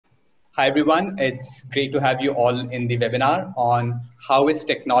Hi everyone, it's great to have you all in the webinar on how is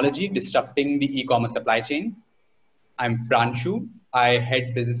technology disrupting the e-commerce supply chain. I'm Pranshu, I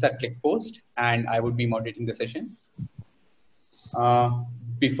head business at ClickPost and I would be moderating the session. Uh,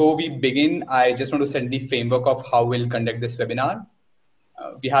 Before we begin, I just want to set the framework of how we'll conduct this webinar.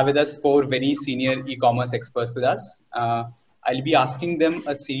 We have with us 4 very senior e-commerce experts with us. I'll be asking them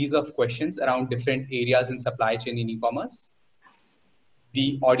a series of questions around different areas in supply chain in e-commerce.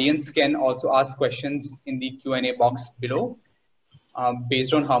 The audience can also ask questions in the Q&A box below.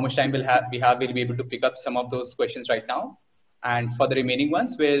 Based on how much time we'll be able to pick up some of those questions right now. And for the remaining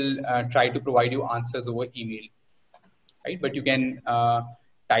ones, we'll try to provide you answers over email, right? But you can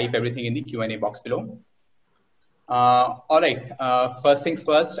type everything in the Q&A box below. All right, first things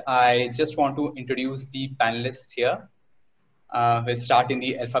first, I just want to introduce the panelists here. We'll start in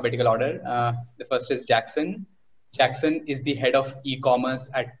the alphabetical order. The first is Jackson. Jackson is the head of e-commerce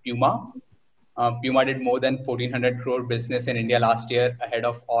at Puma. Puma did more than 1,400 crore business in India last year, ahead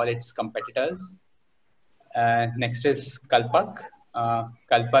of all its competitors. Next is Kalpak.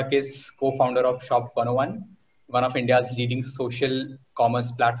 Kalpak is co-founder of Shop 101, one of India's leading social commerce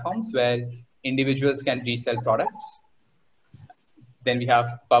platforms where individuals can resell products. Then we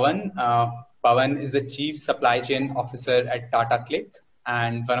have Pavan. Pavan is the Chief Supply Chain Officer at Tata Click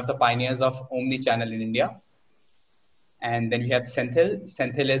and one of the pioneers of omni-channel in India. And then we have Senthil.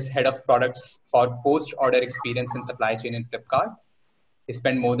 Senthil is head of products for post-order experience and supply chain in Flipkart. He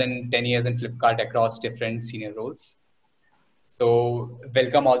spent more than 10 years in Flipkart across different senior roles. So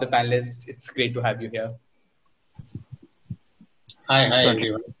welcome all the panelists. It's great to have you here. Hi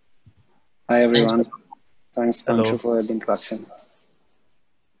everyone. Hi everyone. Thanks Panshu for the introduction.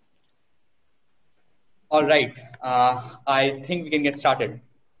 All right, I think we can get started.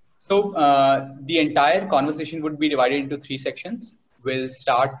 So the entire conversation would be divided into 3 sections. We'll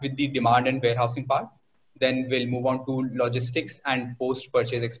start with the demand and warehousing part. Then we'll move on to logistics and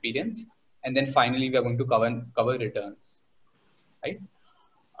post-purchase experience. And then finally, we are going to cover returns, right?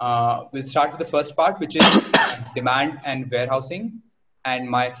 We'll start with the first part, which is demand and warehousing. And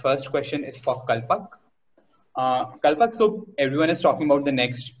my first question is for Kalpak. Kalpak, so everyone is talking about the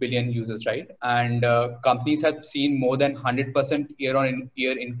next billion users, right? And companies have seen more than 100%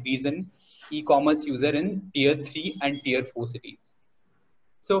 year-on-year increase in e-commerce user in tier 3 and tier 4 cities.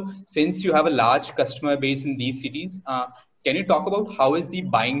 So since you have a large customer base in these cities, can you talk about how is the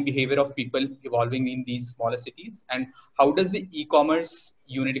buying behavior of people evolving in these smaller cities? And how does the e-commerce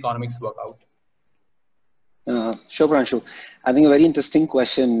unit economics work out? Sure, Pranshu. I think a very interesting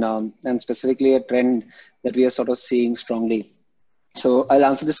question and specifically a trend that we are sort of seeing strongly. So I'll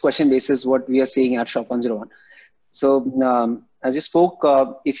answer this question basis what we are seeing at Shop 101. So as you spoke,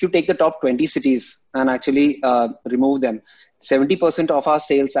 if you take the top 20 cities and actually remove them, 70% of our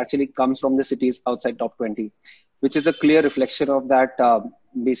sales actually comes from the cities outside top 20, which is a clear reflection of that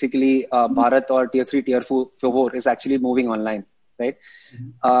basically Bharat or tier 3, tier 4 is actually moving online. Right.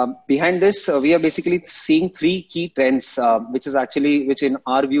 Behind this, we are basically seeing 3 key trends, which in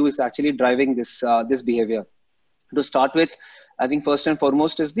our view is actually driving this this behavior. To start with, I think first and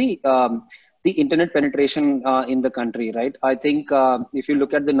foremost is the internet penetration in the country. Right. I think if you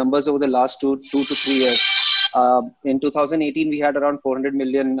look at the numbers over the last 2 to 3 years, in 2018 we had around 400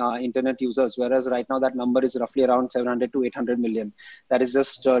 million internet users, whereas right now that number is roughly around 700 to 800 million. That is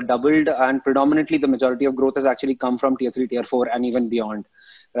just doubled, and predominantly the majority of growth has actually come from tier 3, tier 4 and even beyond,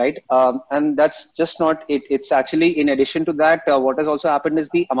 right? And that's just not it. It's actually, in addition to that, what has also happened is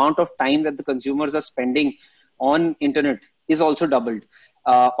the amount of time that the consumers are spending on internet is also doubled.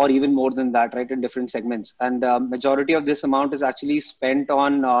 Or even more than that, right, in different segments. And majority of this amount is actually spent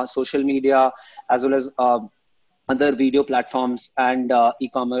on social media as well as other video platforms and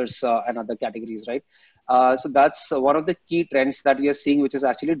e-commerce and other categories, right? So that's one of the key trends that we are seeing, which is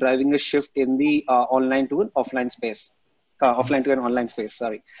actually driving a shift in the online to an offline space, offline to an online space,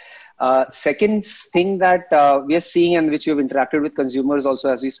 sorry. Second thing that we are seeing, and which we have interacted with consumers also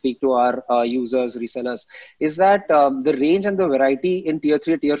as we speak to our users, resellers, is that the range and the variety in tier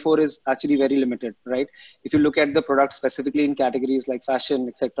 3, tier 4 is actually very limited, right? If you look at the product specifically in categories like fashion,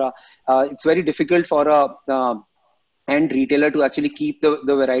 etc., it's very difficult for a end retailer to actually keep the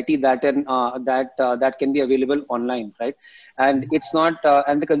variety that can be available online, right? And it's not,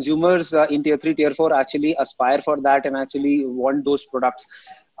 and the consumers in tier 3, tier 4 actually aspire for that and actually want those products.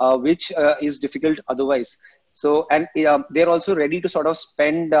 Which is difficult otherwise. So, and they're also ready to sort of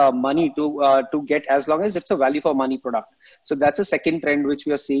spend money to get, as long as it's a value for money product. So that's a second trend which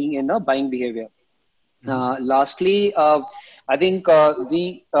we are seeing in buying behavior. Lastly, I think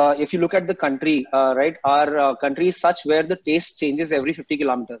if you look at the country, right, our country is such where the taste changes every 50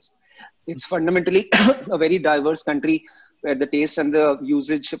 kilometers. It's fundamentally a very diverse country where the taste and the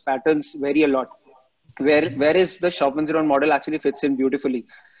usage patterns vary a lot. Whereas the shop 101 model actually fits in beautifully.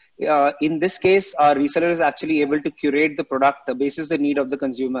 In this case, our reseller is actually able to curate the product basis the need of the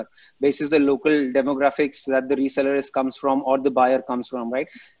consumer, basis the local demographics that the reseller comes from or the buyer comes from, right?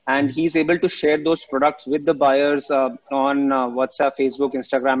 And he's able to share those products with the buyers on WhatsApp, Facebook,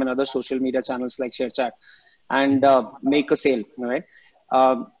 Instagram, and other social media channels like ShareChat, and make a sale, right?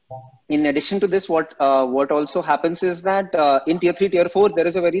 Um, in addition to this, what also happens is that in tier 3, tier 4, there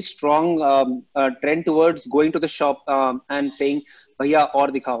is a very strong trend towards going to the shop and saying bhaiya aur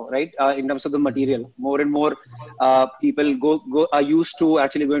dikhao, right? In terms of the material, more and more people go are used to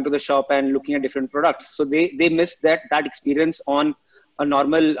actually going to the shop and looking at different products, so they miss that experience on a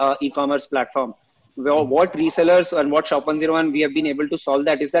normal e-commerce platform. Well, what resellers and what shop 101 we have been able to solve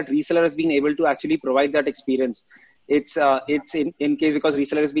that is that reseller has been able to actually provide that experience. It's in case because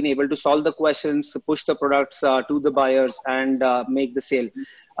reseller has been able to solve the questions, push the products to the buyers, and make the sale,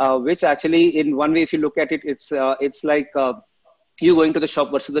 which actually in one way if you look at it, it's like you going to the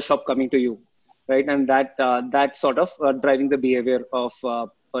shop versus the shop coming to you, right? And that sort of driving the behavior of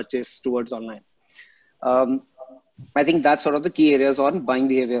purchase towards online. um, I think that's sort of the key areas on buying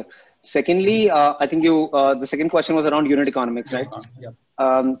behavior. Secondly, I think the second question was around unit economics, right? Yeah.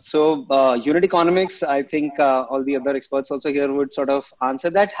 Unit economics, I think all the other experts also here would sort of answer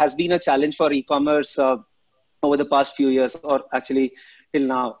that, has been a challenge for e-commerce over the past few years, or actually till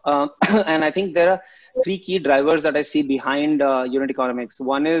now. And I think there are three key drivers that I see behind unit economics.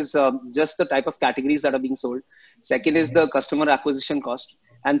 One is just the type of categories that are being sold. Second is the customer acquisition cost.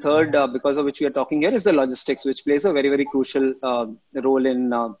 And third, because of which we are talking here, is the logistics, which plays a very, very crucial role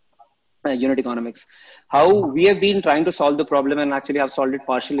in unit economics. How we have been trying to solve the problem and actually have solved it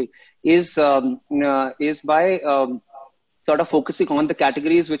partially is by sort of focusing on the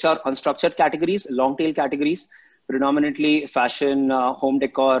categories which are unstructured categories, long tail categories, predominantly fashion, home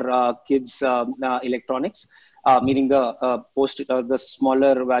decor, kids, electronics, meaning the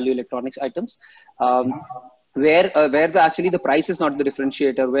smaller value electronics items. Where actually the price is not the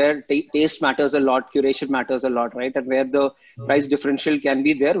differentiator, where taste matters a lot, curation matters a lot, right? And where the price differential can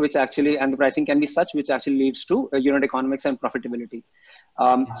be there, which actually, and the pricing can be such, which actually leads to unit economics and profitability.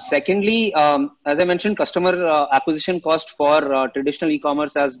 Secondly, as I mentioned, customer acquisition cost for traditional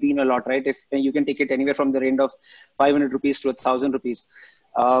e-commerce has been a lot, right? If you can take it anywhere from the range of 500 rupees to 1,000 rupees.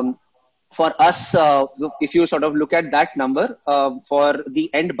 For us, if you sort of look at that number for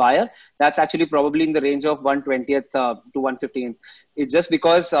the end buyer, that's actually probably in the range of 1/20th to 1/15th. It's just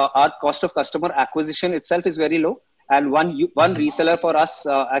because our cost of customer acquisition itself is very low. And one reseller for us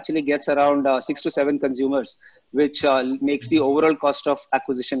actually gets around 6 to 7 consumers, which makes the overall cost of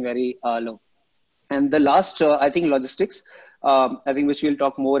acquisition very low. And the last, I think, logistics, I think, which we'll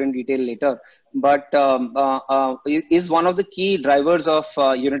talk more in detail later, but is one of the key drivers of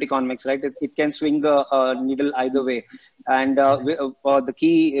unit economics, right? It can swing the needle either way. And the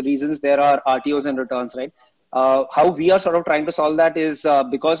key reasons there are RTOs and returns, right? How we are sort of trying to solve that is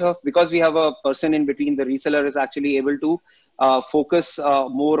because we have a person in between. The reseller is actually able to focus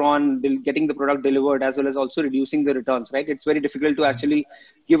more on getting the product delivered, as well as also reducing the returns, right? It's very difficult to actually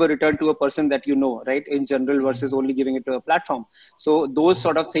give a return to a person that you know, right, in general, versus only giving it to a platform. So those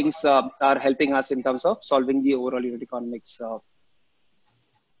sort of things are helping us in terms of solving the overall unit economics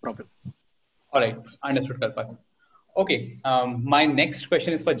problem. All right, understood, Kalpak. Okay, my next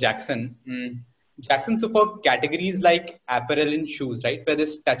question is for Jackson. Jackson, so for categories like apparel and shoes, right, where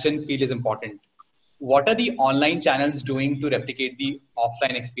this touch and feel is important, what are the online channels doing to replicate the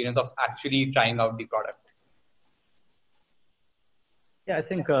offline experience of actually trying out the product? Yeah, I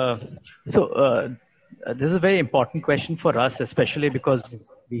think this is a very important question for us, especially because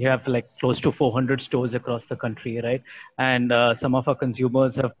we have like close to 400 stores across the country, right? And some of our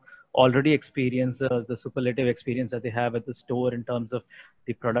consumers have already experienced the superlative experience that they have at the store in terms of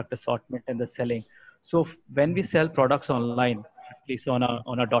the product assortment and the selling. So when we sell products online, at least on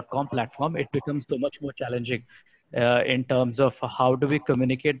a .com platform, it becomes so much more challenging in terms of how do we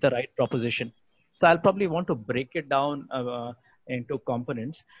communicate the right proposition. So I'll probably want to break it down into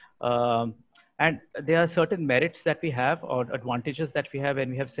components. And there are certain merits that we have, or advantages that we have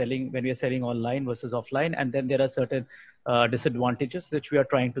when we are selling online versus offline. And then there are certain disadvantages which we are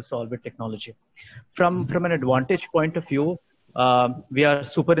trying to solve with technology. From an advantage point of view, we are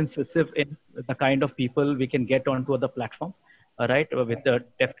super incisive in the kind of people we can get onto the platform, right, with the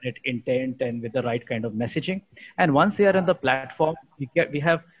definite intent and with the right kind of messaging. And once they are on the platform, we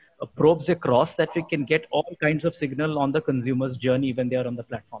have probes across that we can get all kinds of signal on the consumer's journey when they are on the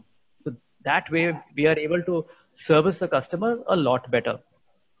platform. So that way we are able to service the customer a lot better.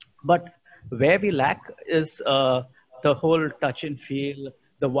 But where we lack is the whole touch and feel,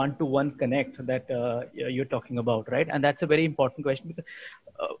 the one-to-one connect that you're talking about, right? And that's a very important question because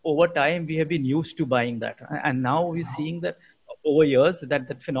over time we have been used to buying that, and now we're seeing that over years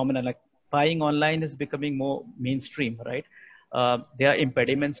that phenomenon, like buying online, is becoming more mainstream, right? There are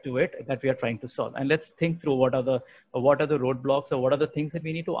impediments to it that we are trying to solve, and let's think through what are the roadblocks or what are the things that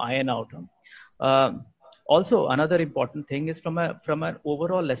we need to iron out. Also, another important thing is from an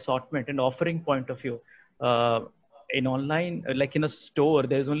overall assortment and offering point of view. In online, like in a store,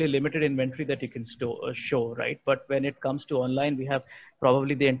 there's only limited inventory that you can show, right? But when it comes to online, we have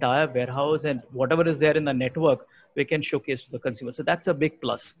probably the entire warehouse, and whatever is there in the network, we can showcase to the consumer. So that's a big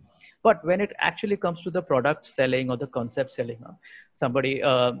plus. But when it actually comes to the product selling or the concept selling,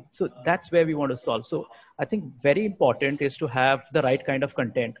 so that's where we want to solve. So I think very important is to have the right kind of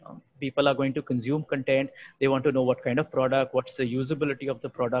content. People are going to consume content. They want to know what kind of product, what's the usability of the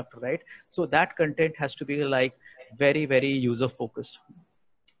product, right? So that content has to be like very, very user focused.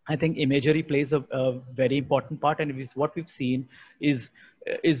 I think imagery plays a very important part, and what we've seen is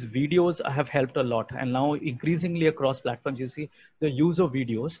videos have helped a lot. And now increasingly across platforms, you see the use of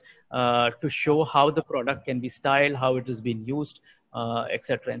videos to show how the product can be styled, how it is being used,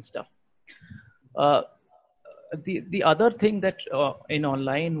 etc. and stuff. The other thing that in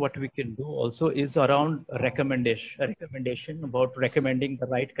online, what we can do also is around recommendation about recommending the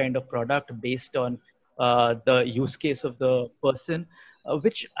right kind of product based on the use case of the person,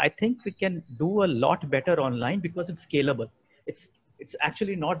 which I think we can do a lot better online because it's scalable. It's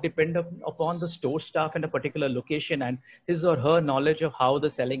actually not dependent upon the store staff in a particular location and his or her knowledge of how the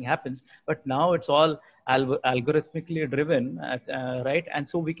selling happens. But now it's all algorithmically driven, right? And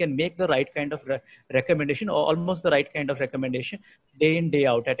so we can make the right kind of recommendation, or almost the right kind of recommendation, day in, day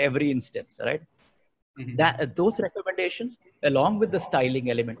out, at every instance, right? Mm-hmm. That those recommendations, along with the styling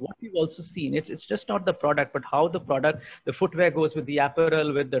element, what we've also seen, it's just not the product, but how the footwear goes with the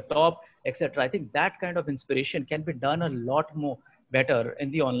apparel, with the top, etc. I think that kind of inspiration can be done a lot more better in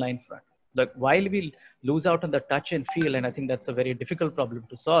the online front. Like while we lose out on the touch and feel, and I think that's a very difficult problem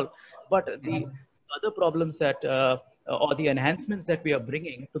to solve, but the other problems that or the enhancements that we are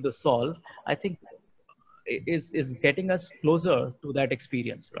bringing to the solve, I think is getting us closer to that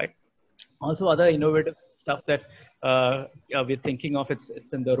experience, right? Also, other innovative stuff that we're thinking of, it's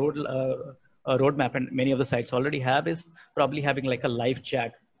in the roadmap, and many of the sites already have, is probably having like a live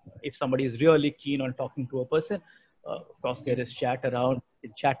chat. If somebody is really keen on talking to a person, of course, there is chat around, you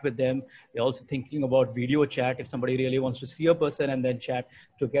can chat with them. We're also thinking about video chat if somebody really wants to see a person and then chat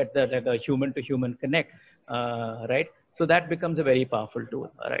to get the human to human connect, right? So that becomes a very powerful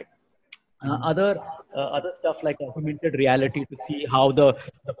tool, right? Other stuff like augmented reality to see how the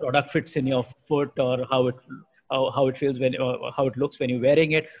product fits in your foot, or how it feels when, or how it looks when you're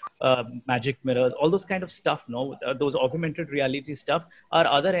wearing it, magic mirrors, all those kind of stuff. No, those augmented reality stuff are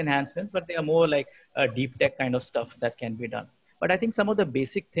other enhancements, but they are more like deep tech kind of stuff that can be done. But I think some of the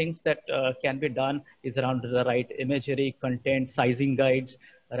basic things that can be done is around the right imagery, content, sizing guides,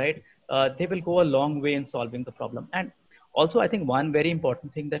 right? They will go a long way in solving the problem. And also, I think one very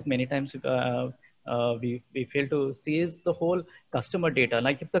important thing that many times we fail to see is the whole customer data.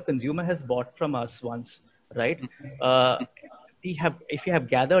 Like if the consumer has bought from us once, right? If you have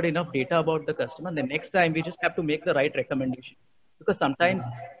gathered enough data about the customer, the next time we just have to make the right recommendation. Because sometimes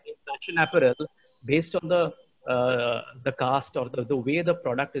in fashion apparel, based on the cast or the way the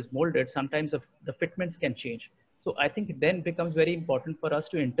product is molded, sometimes the fitments can change. So I think it then becomes very important for us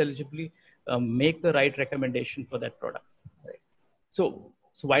to intelligibly make the right recommendation for that product. Right? So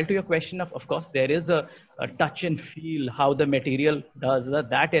while to your question, of course, there is a touch and feel, how the material does,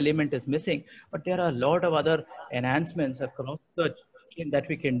 that element is missing, but there are a lot of other enhancements across the chain that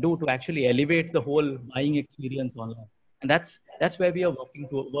we can do to actually elevate the whole buying experience online. And that's where we are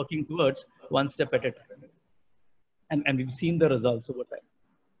working towards, one step at a time. And we've seen the results over time.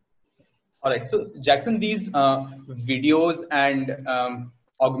 All right. So Jackson, these videos and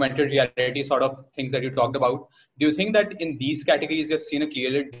augmented reality sort of things that you talked about, do you think that in these categories you've seen a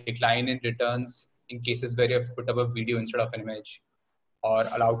clear decline in returns in cases where you've put up a video instead of an image, or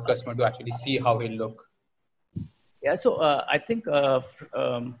allowed customer to actually see how he'll look? Yeah. So I think the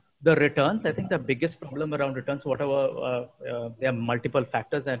returns, I think the biggest problem around returns, whatever, there are multiple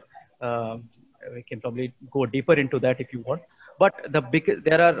factors, and we can probably go deeper into that if you want. But the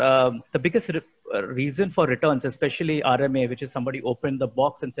biggest reason for returns, especially RMA, which is somebody opened the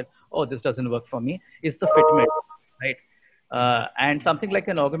box and said, "Oh, this doesn't work for me," is the fitment, right? And something like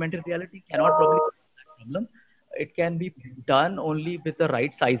an augmented reality cannot probably solve that problem. It can be done only with the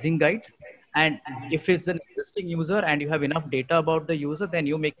right sizing guides. And if it's an existing user and you have enough data about the user, then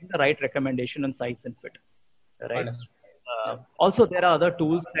you're making the right recommendation on size and fit, right? Understood. Yeah. Also, there are other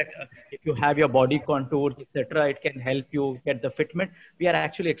tools that if you have your body contours, etc., it can help you get the fitment. We are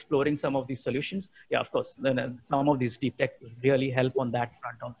actually exploring some of these solutions. Yeah, of course, then some of these deep tech really help on that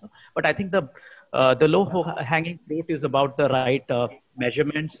front also. But I think the low-hanging fruit is about the right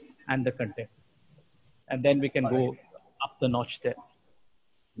measurements and the content, and then we can All right. go up the notch there.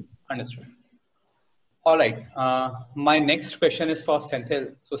 Understood. All right. My next question is for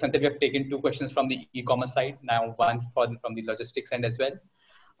Senthil. So Senthil, we have taken two questions from the e-commerce side, now one from the logistics end as well.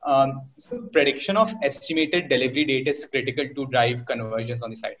 So prediction of estimated delivery date is critical to drive conversions on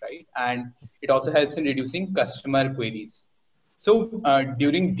the site, right? And it also helps in reducing customer queries. So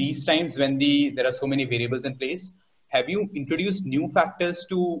during these times when there are so many variables in place, have you introduced new factors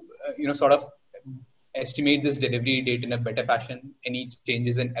to sort of estimate this delivery date in a better fashion? Any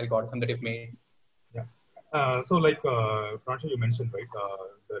changes in algorithm that you've made? Yeah. So like Pranshu, you mentioned, right,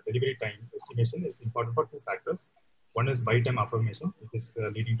 the delivery time estimation is important for two factors. One is buy time affirmation, which is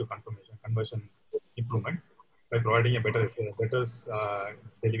leading to conversion improvement by providing a better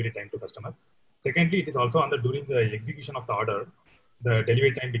delivery time to customer. Secondly, it is also during the execution of the order, the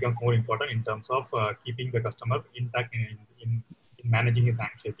delivery time becomes more important in terms of keeping the customer intact in managing his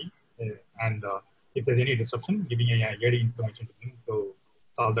anxiety and if there's any disruption, giving a early information to him to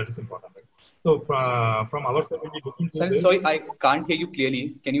solve that is important. Right? So from our side, we'll be looking to sorry, I can't hear you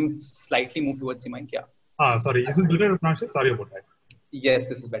clearly. Can you slightly move towards the mic? Yeah. Sorry, is this better, Pranshu? Sorry about that. Yes,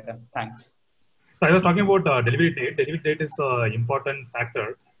 this is better. Thanks. So I was talking about delivery date. Delivery date is an important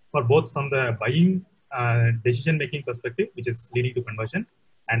factor for both from the buying decision-making perspective, which is leading to conversion,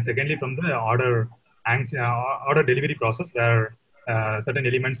 and secondly from the order delivery process, where certain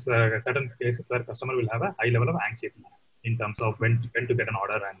elements, certain cases where customer will have a high level of anxiety in terms of when to get an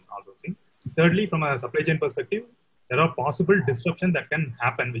order and all those things. Thirdly, from a supply chain perspective, there are possible disruptions that can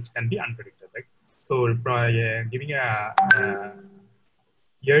happen, which can be unpredicted, right? So giving a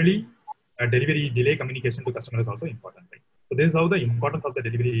yearly delivery delay communication to customer is also important, right? So this is how the importance of the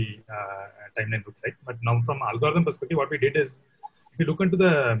delivery timeline looks like. But now from algorithm perspective, what we did is, if you look into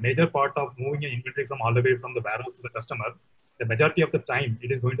the major part of moving an inventory from all the way from the warehouse to the customer, the majority of the time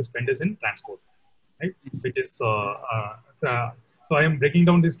it is going to spend is in transport, right? Which is so I am breaking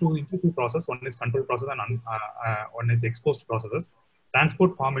down these into two processes. One is control process and one is exposed processes.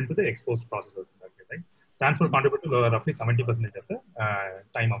 Transport form into the exposed processes, right? Transport contribute to roughly 70% of the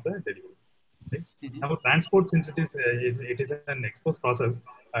time of the delivery. Right? Now, transport, since it is an exposed process,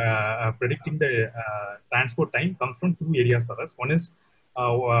 predicting the transport time comes from two areas for us. One is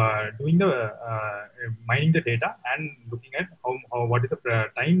doing the mining the data and looking at what is the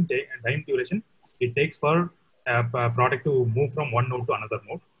time duration it takes for a product to move from one node to another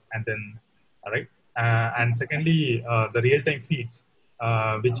node, and then and secondly the real-time feeds,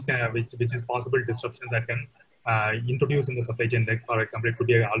 which is possible disruption that can introduce in the supply chain. Like for example, it could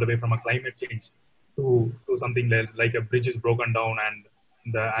be all the way from a climate change to something like a bridge is broken down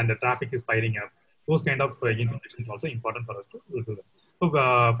and the traffic is piling up. Those kind of information is also important for us to do that. So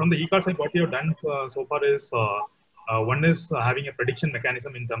from the EKart side, what we have done so far is one is having a prediction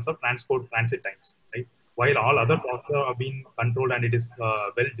mechanism in terms of transit times, right? While all other processes are being controlled and it is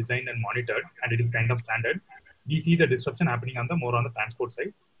well designed and monitored and it is kind of standard, we see the disruption happening more on the transport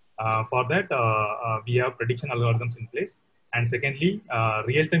side. For that, we have prediction algorithms in place. And secondly,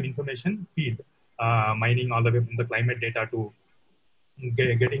 real-time information feed, mining all the way from the climate data to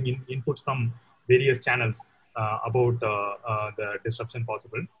getting inputs from various channels about the disruption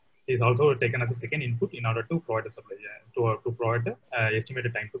possible is also taken as a second input in order to provide a supply to provide the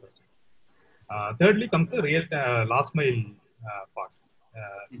estimated time to customer. Thirdly comes the real last mile part.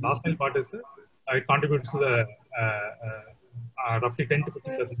 Last mile part is it contributes to the roughly 10 to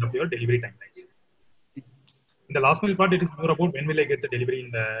 50% of your delivery timelines. In the last mile part, it is more about when will I get the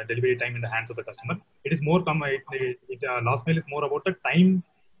delivery time in the hands of the customer. It is more last mile is more about the time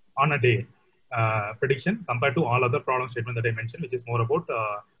on a day prediction compared to all other problem statement that I mentioned, which is more about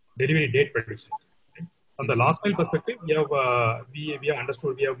delivery date prediction. Okay? From the last mile perspective, we have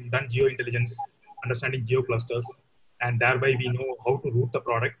understood, we have done geo intelligence, understanding geo clusters, and thereby we know how to route the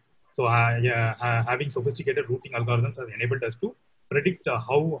product. So having sophisticated routing algorithms has enabled us to predict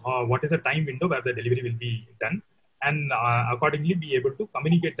what is the time window where the delivery will be done, and accordingly be able to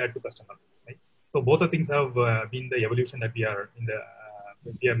communicate that to customer. Right? So both the things have been the evolution that we are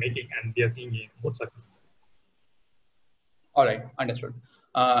making, and we are seeing good success. All right, understood.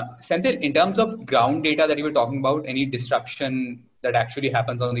 Senthil, in terms of ground data that you were talking about, any disruption that actually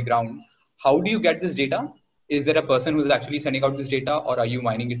happens on the ground, how do you get this data? Is there a person who's actually sending out this data, or are you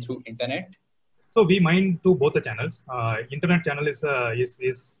mining it through internet? So we mine to both the channels. Internet channel is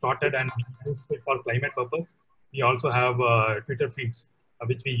started and used for climate purpose. We also have Twitter feeds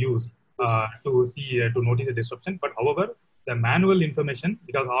which we use to see to notice the disruption. But however, the manual information,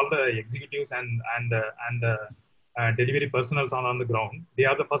 because all the executives and delivery personals on the ground, they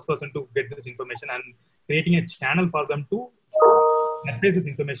are the first person to get this information, and creating a channel for them to surface this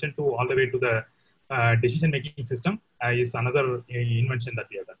information to all the way to the decision-making system is another invention that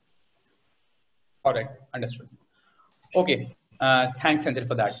we have done. All right, understood. Okay, thanks, Senthil,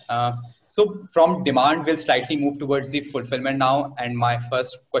 for that. So from demand, we'll slightly move towards the fulfillment now. And my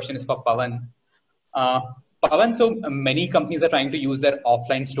first question is for Pavan. Pavan, so many companies are trying to use their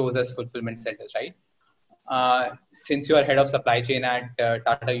offline stores as fulfillment centers, right? Since you are head of supply chain at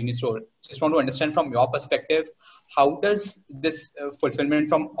Tata Unistore, just want to understand from your perspective, how does this fulfillment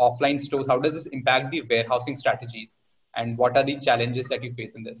from offline stores, how does this impact the warehousing strategies? And what are the challenges that you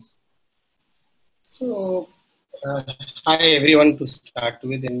face in this? So, hi everyone to start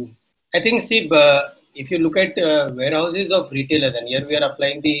with. And I think, see, if you look at warehouses of retailers, and here we are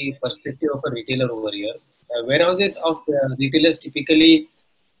applying the perspective of a retailer over here, warehouses of retailers typically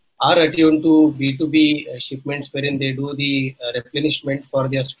are attuned to B2B shipments wherein they do the replenishment for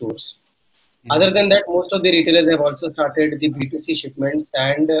their stores. Other than that, most of the retailers have also started the B2C shipments,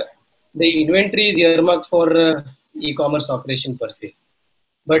 and the inventory is earmarked for e-commerce operation per se.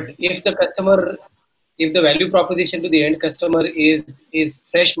 But if the value proposition to the end customer is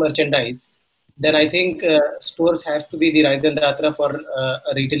fresh merchandise, then I think stores have to be the Raisen Datra for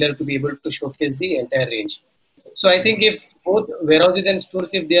a retailer to be able to showcase the entire range. So I think if both warehouses and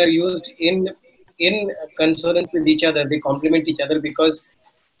stores, if they are used in consonance with each other, they complement each other, because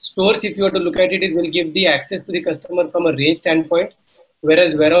stores, if you were to look at it, it will give the access to the customer from a range standpoint,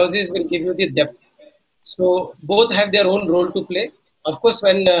 whereas warehouses will give you the depth. So both have their own role to play. Of course,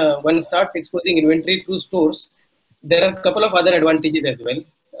 when one starts exposing inventory to stores, there are a couple of other advantages as well.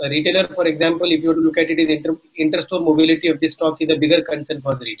 A retailer, for example, if you were to look at it, is inter-store mobility of the stock is a bigger concern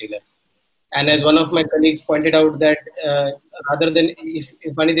for the retailer. And as one of my colleagues pointed out, that rather than if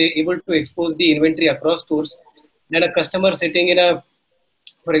one is able to expose the inventory across stores, then a customer sitting in a,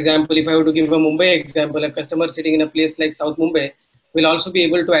 for example, if I were to give a Mumbai example, a customer sitting in a place like South Mumbai will also be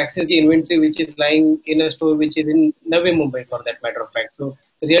able to access the inventory which is lying in a store which is in Navi Mumbai, for that matter of fact. So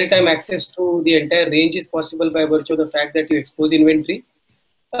real-time access to the entire range is possible by virtue of the fact that you expose inventory.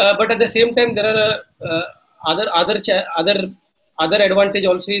 But at the same time, there are other advantage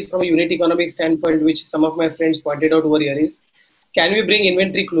also is from a unit economic standpoint, which some of my friends pointed out over here, is can we bring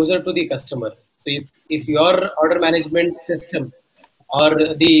inventory closer to the customer? So if your order management system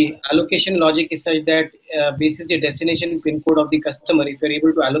or the allocation logic is such that basis the destination pin code of the customer, if you're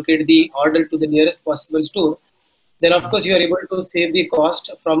able to allocate the order to the nearest possible store, then of course you are able to save the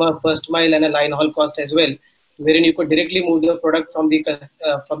cost from a first mile and a line haul cost as well, wherein you could directly move the product from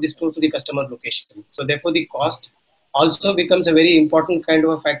the store to the customer location. So therefore the cost also becomes a very important kind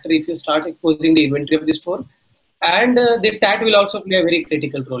of a factor if you start exposing the inventory of the store. And the TAT will also play a very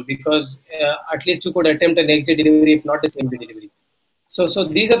critical role, because at least you could attempt a next day delivery, if not the same day delivery. So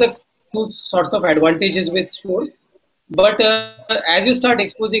these are the two sorts of advantages with stores. But as you start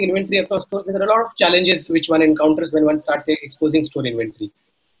exposing inventory across stores, there are a lot of challenges which one encounters when one starts exposing store inventory.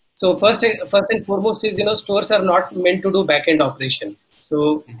 So first and foremost is, stores are not meant to do back-end operation.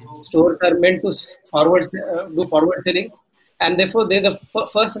 So stores are meant to do forward selling, and therefore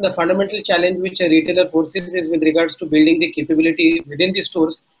first the fundamental challenge which a retailer faces is with regards to building the capability within the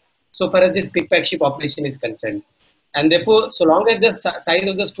stores, so far as this pick pack ship operation is concerned. And therefore, so long as the size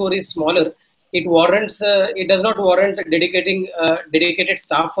of the store is smaller, it does not warrant dedicated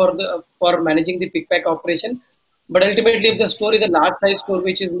staff for managing the pick pack operation. But ultimately, if the store is a large size store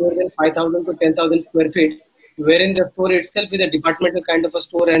which is more than 5,000 to 10,000 square feet, wherein the store itself is a departmental kind of a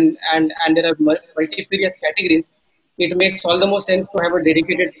store, and there are multifarious categories, it makes all the more sense to have a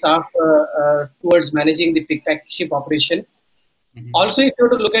dedicated staff towards managing the pick pack ship operation. Also, if you were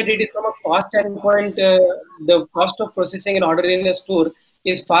to look at it from a cost standpoint, the cost of processing an order in a store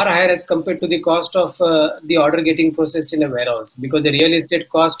is far higher as compared to the cost of the order getting processed in a warehouse, because the real estate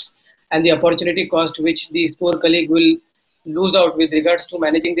cost and the opportunity cost which the store colleague will lose out with regards to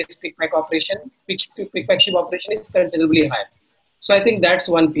managing this pick pack ship operation is considerably higher. So I think that's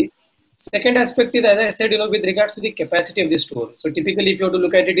one piece. Second aspect is, as I said, with regards to the capacity of the store. So typically, if you were to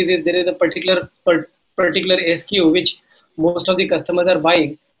look at it, there is a particular SKU which most of the customers are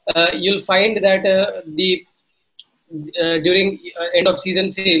buying. You'll find that during end of season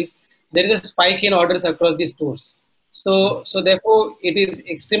sales, there is a spike in orders across the stores. So therefore, it is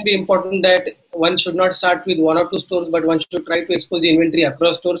extremely important that one should not start with one or two stores, but one should try to expose the inventory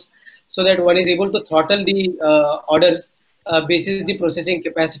across stores so that one is able to throttle the orders basis the processing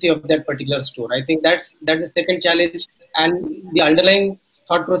capacity of that particular store. I think that's the second challenge, and the underlying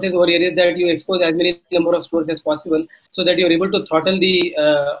thought process over here is that you expose as many number of stores as possible so that you're able to throttle the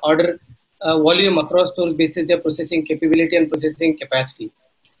order volume across stores basis their processing capability and processing capacity.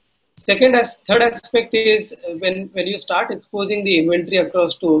 Third aspect is when you start exposing the inventory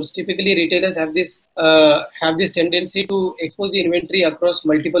across stores, typically retailers have this tendency to expose the inventory across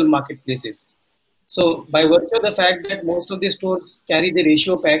multiple marketplaces. So by virtue of the fact that most of the stores carry the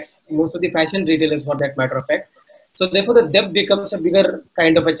ratio packs, most of the fashion retailers for that matter of fact, so therefore the depth becomes a bigger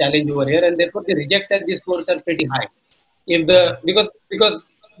kind of a challenge over here, and therefore the rejects at these stores are pretty high. If the because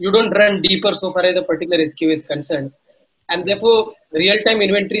you don't run deeper so far as the particular SKU is concerned, and therefore real-time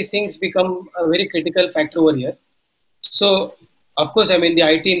inventory syncs become a very critical factor over here. So of course, I mean the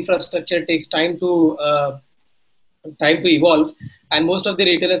IT infrastructure takes time to evolve, and most of the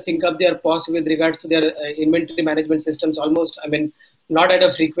retailers sync up their POS with regards to their inventory management systems almost, I mean, not at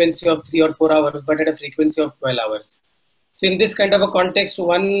a frequency of 3 or 4 hours, but at a frequency of 12 hours. So in this kind of a context,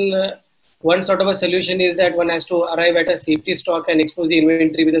 one sort of a solution is that one has to arrive at a safety stock and expose the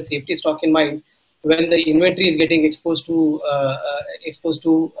inventory with a safety stock in mind when the inventory is getting exposed to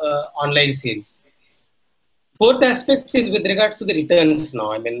online sales. Fourth aspect is with regards to the returns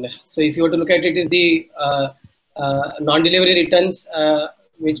now. I mean, so if you were to look at it, is the non-delivery returns,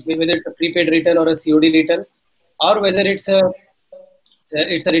 which whether it's a prepaid return or a COD return, or whether it's a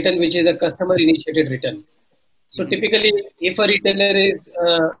return which is a customer-initiated return. So typically, if a retailer is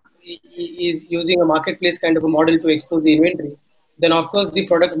using a marketplace kind of a model to expose the inventory, then of course the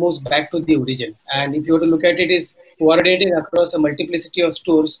product moves back to the origin. And if you were to look at it, is coordinating across a multiplicity of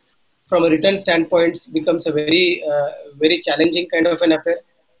stores from a return standpoint becomes a very challenging kind of an affair.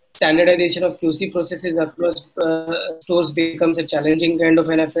 Standardization of QC processes across stores becomes a challenging kind of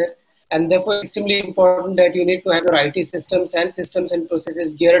an affair, and therefore extremely important that you need to have your IT systems and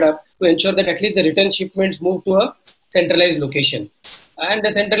processes geared up to ensure that at least the return shipments move to a centralized location. And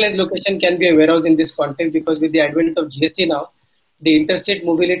the centralized location can be a warehouse in this context, because with the advent of GST now, the interstate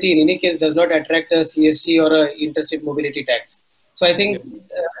mobility in any case does not attract a CST or a interstate mobility tax. So I think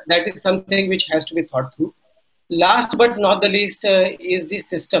that is something which has to be thought through. Last but not the least is the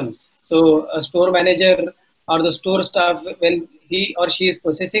systems. So a store manager or the store staff, when he or she is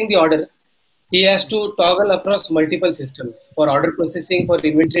processing the order, he has to toggle across multiple systems for order processing, for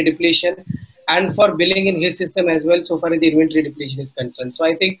inventory depletion, and for billing in his system as well, so far as the inventory depletion is concerned. So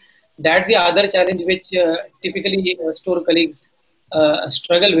I think that's the other challenge which typically store colleagues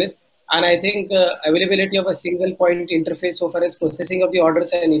struggle with. And I think availability of a single point interface so far as processing of the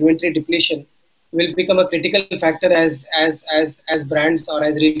orders and inventory depletion will become a critical factor as brands or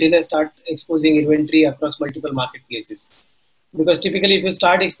as retailers start exposing inventory across multiple marketplaces. Because typically, if you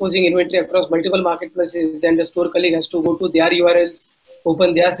start exposing inventory across multiple marketplaces, then the store colleague has to go to their URLs,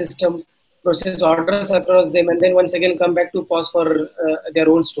 open their system, process orders across them, and then once again come back to pause for their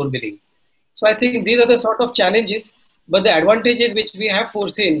own store billing. So I think these are the sort of challenges, but the advantages which we have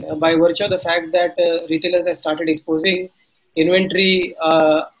foreseen by virtue of the fact that retailers have started exposing inventory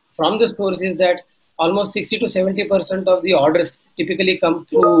from the stores is that almost 60 to 70% of the orders typically come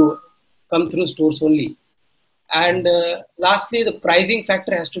through stores only. And lastly, the pricing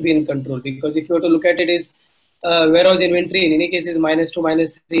factor has to be in control, because if you were to look at it, is warehouse inventory in any case is -2,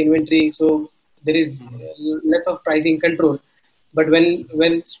 -3 inventory, so there is less of pricing control. But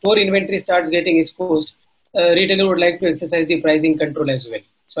when store inventory starts getting exposed, retailer would like to exercise the pricing control as well.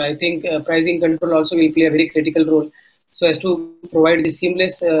 So I think pricing control also will play a very critical role, so as to provide the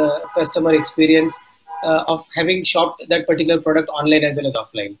seamless customer experience of having shopped that particular product online as well as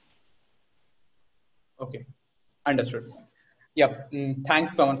offline. Okay, understood. Yep.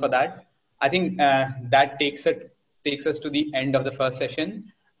 Thanks, Pavan, for that. I think that takes us to the end of the first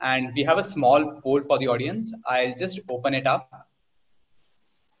session, and we have a small poll for the audience. I'll just open it up.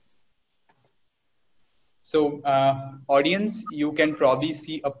 So, audience, you can probably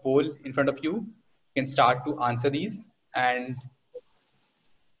see a poll in front of you. You can start to answer these. And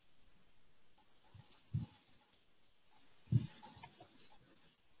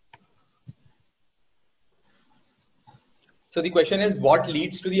so the question is, what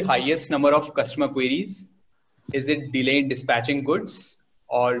leads to the highest number of customer queries? Is it delay in dispatching goods,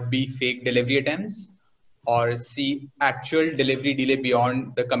 or B, fake delivery attempts, or C, actual delivery delay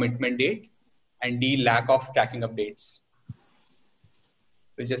beyond the commitment date, and D, lack of tracking updates?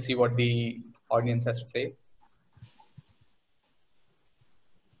 We'll just see what the audience has to say.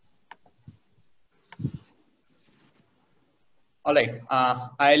 All right.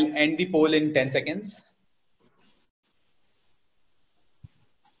 I'll end the poll in 10 seconds.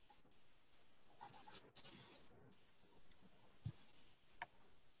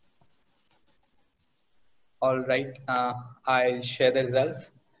 All right. I'll share the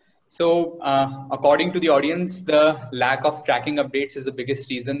results. So according to the audience, the lack of tracking updates is the biggest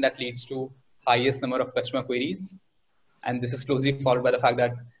reason that leads to highest number of customer queries. And this is closely followed by the fact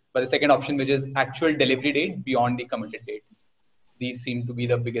that by the second option, which is actual delivery date beyond the committed date. These seem to be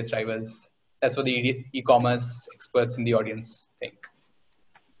the biggest drivers. That's what the e-commerce experts in the audience think.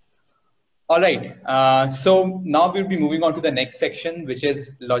 All right. So now we'll be moving on to the next section, which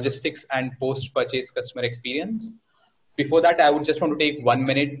is logistics and post-purchase customer experience. Before that, I would just want to take 1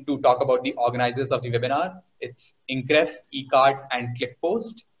 minute to talk about the organizers of the webinar. It's Inceff, EKart, and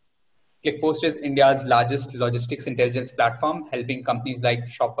ClickPost. ClickPost is India's largest logistics intelligence platform, helping companies like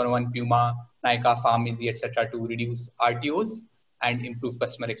Shop101, Puma, Nykaa, PharmEasy, etc., to reduce RTOs and improve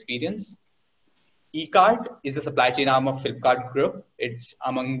customer experience. EKart is the supply chain arm of Flipkart Group. It's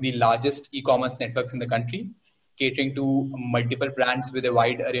among the largest e-commerce networks in the country, catering to multiple brands with a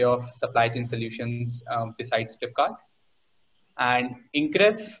wide array of supply chain solutions besides Flipkart. And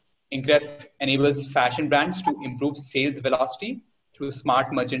Inceff enables fashion brands to improve sales velocity through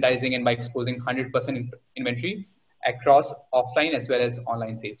smart merchandising and by exposing 100% inventory across offline as well as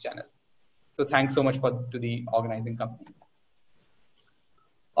online sales channel. So thanks so much to the organizing companies.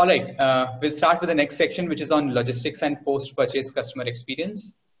 All right, we'll start with the next section, which is on logistics and post-purchase customer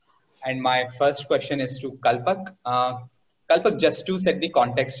experience. And my first question is to Kalpak. Kalpak, just to set the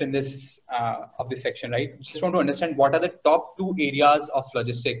context in this of this section, right? Just want to understand what are the top 2 areas of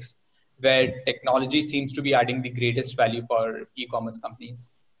logistics where technology seems to be adding the greatest value for e-commerce companies.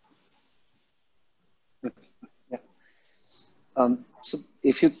 Yeah. So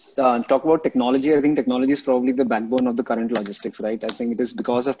if you talk about technology, I think technology is probably the backbone of the current logistics, right? I think it is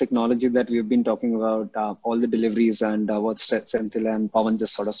because of technology that we've been talking about all the deliveries and what Senthil and Pavan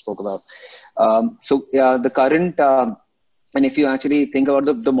just sort of spoke about. The current, and if you actually think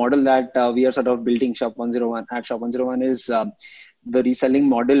about the model that we are sort of building Shop101 at Shop101 is the reselling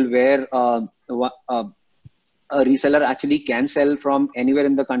model where a reseller actually can sell from anywhere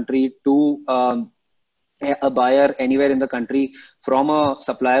in the country to a buyer anywhere in the country from a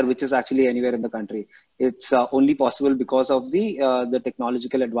supplier which is actually anywhere in the country. It's only possible because of the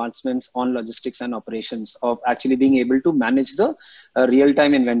technological advancements on logistics and operations of actually being able to manage the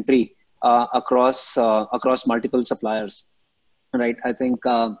real-time inventory across multiple suppliers. Right. I think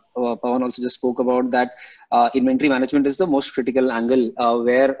Pavan also just spoke about that inventory management is the most critical angle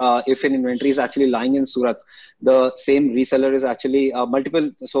where if an inventory is actually lying in Surat, the same reseller is actually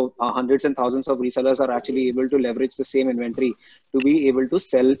hundreds and thousands of resellers are actually able to leverage the same inventory to be able to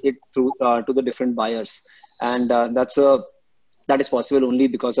sell it to the different buyers. And that is possible only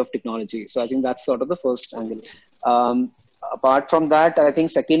because of technology. So I think that's sort of the first angle. Apart from that, I think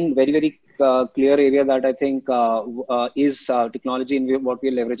second very clear area that I think is technology in what we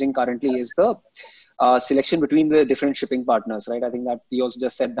are leveraging currently is the selection between the different shipping partners, right? I think that we also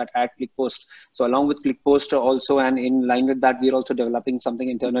just said that at ClickPost. So along with ClickPost also, and in line with that, we're also developing something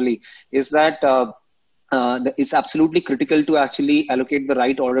internally, is that it's absolutely critical to actually allocate the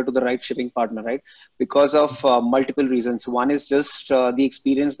right order to the right shipping partner, right? Because of multiple reasons. One is just the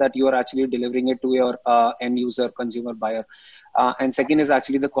experience that you are actually delivering it to your end user, consumer, buyer. And second is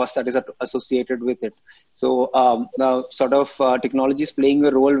actually the cost that is associated with it. So technology is playing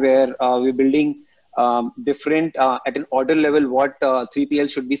a role where we're building different at an order level what 3PL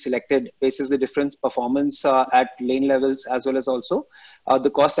should be selected basis the difference performance at lane levels as well as also the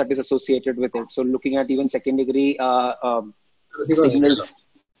cost that is associated with it. So looking at even second degree signals.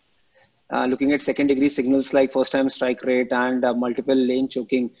 Looking at second degree signals like first time strike rate and multiple lane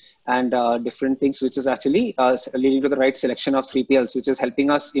choking and different things, which is actually leading to the right selection of 3PLs, which is helping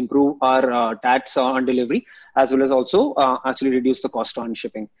us improve our TATs on delivery, as well as also actually reduce the cost on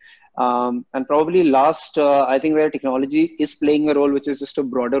shipping. And probably last, I think where technology is playing a role, which is just a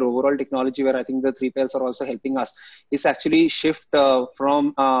broader overall technology where I think the 3PLs are also helping us, is actually shift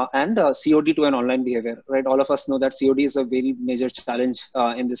from COD to an online behavior, right? All of us know that COD is a very major challenge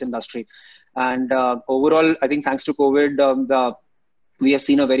in this industry. And overall, I think thanks to COVID, we have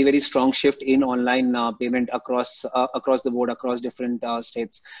seen a very strong shift in online payment across the board, across different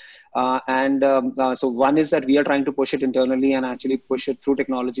states. So one is that we are trying to push it internally and actually push it through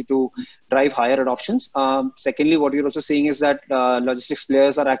technology to drive higher adoptions. Secondly, what we're also seeing is that logistics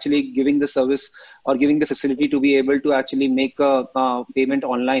players are actually giving the service or giving the facility to be able to actually make a payment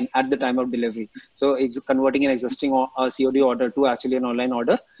online at the time of delivery. So it's converting an existing COD order to actually an online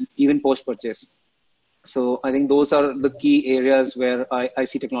order, even post-purchase. So I think those are the key areas where I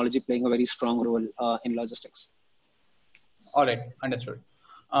see technology playing a very strong role in logistics. All right, understood.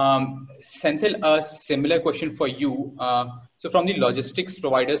 Senthil, a similar question for you. So from the logistics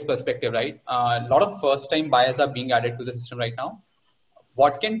providers perspective, right, a lot of first-time buyers are being added to the system right now.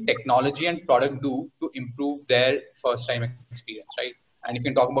 What can technology and product do to improve their first-time experience, right? And if you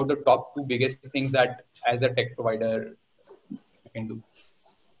can talk about the top two biggest things that as a tech provider you can do.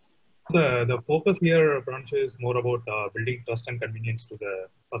 The focus here, Pranshu, is more about building trust and convenience to the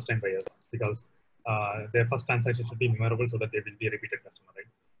first-time buyers, because their first transaction should be memorable so that they will be a repeated customer, right?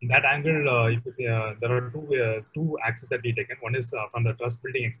 In that angle, there are two axes that we taken. One is from the trust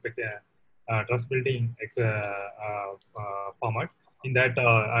building format. In that,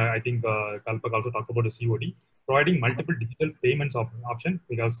 I think Kalpak also talked about the COD, providing multiple digital payments option,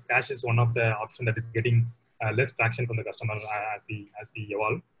 because cash is one of the option that is getting less traction from the customer as we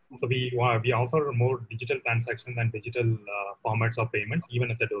evolve. So we offer more digital transactions and digital formats of payments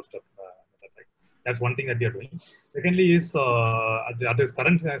even at the doorstep. That's one thing that we are doing. Secondly is at this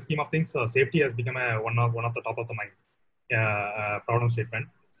current scheme of things, safety has become one of the top of the mind problem statement,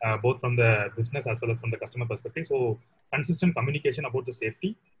 both from the business as well as from the customer perspective. So consistent communication about the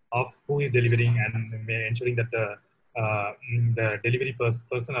safety of who is delivering and ensuring that the delivery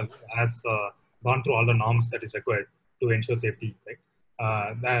personnel has gone through all the norms that is required to ensure safety, right?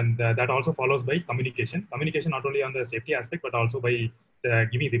 And that also follows by communication. Communication not only on the safety aspect, but also by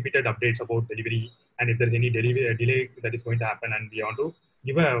giving repeated updates about delivery, and if there's any delay that is going to happen, and we want to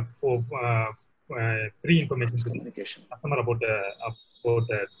give a pre-information to the customer about the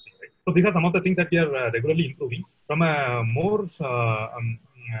thing, right? So these are some of the things that we are regularly improving. From a more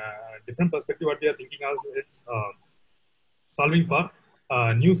different perspective, what we are thinking of is solving for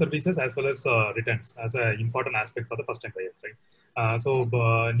new services as well as returns as an important aspect for the first-time buyers, right? So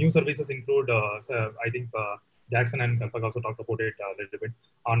new services include, so I think Jackson and Kalpak also talked about it a little bit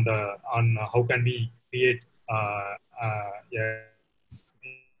on how can we create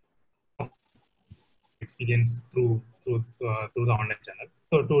experience through the online channel.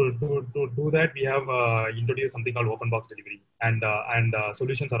 So to do that, we have introduced something called open box delivery and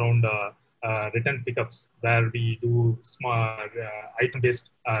solutions around return pickups, where we do small item-based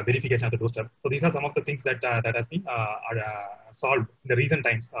verification at the doorstep. So these are some of the things that that has been solved in the recent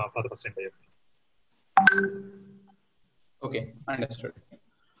times for the first-time buyers. Okay, understood.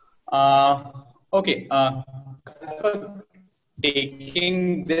 Okay,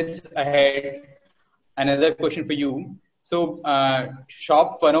 taking this ahead, another question for you. So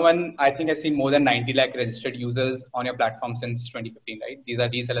Shop 101, I think, has seen more than 90 lakh registered users on your platform since 2015, right? These are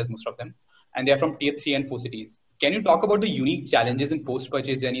resellers, most of them, and they are from tier 3 and 4 cities. Can you talk about the unique challenges in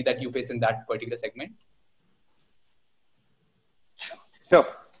post-purchase journey that you face in that particular segment? Sure.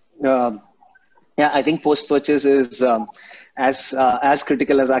 Yeah, I think post-purchase is as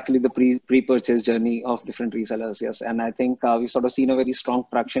critical as actually the pre-purchase journey of different resellers. Yes, and I think we've sort of seen a very strong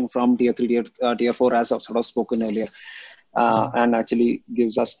traction from tier 3, tier 4, as I've sort of spoken earlier, and actually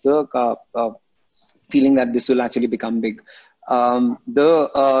gives us the feeling that this will actually become big.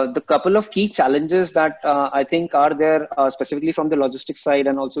 The couple of key challenges that I think are there specifically from the logistics side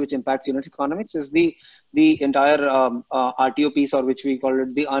and also which impacts unit economics is the entire RTO piece, or which we call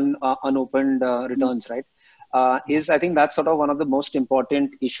it the unopened returns, right? Is I think that's sort of one of the most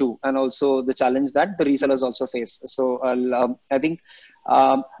important issue, and also the challenge that the resellers also face. So I think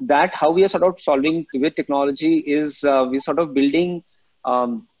that how we are sort of solving with technology is we're sort of building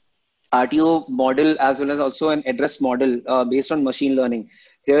RTO model as well as also an address model based on machine learning.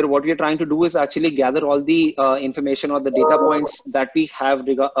 Here, what we are trying to do is actually gather all the information or the data points that we have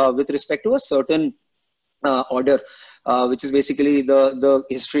with respect to a certain order, which is basically the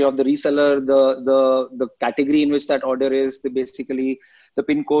history of the reseller, the category in which that order is, basically the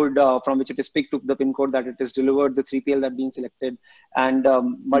pin code from which it is picked, to the pin code that it is delivered, the 3PL that being selected, and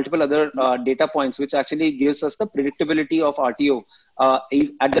multiple other data points, which actually gives us the predictability of RTO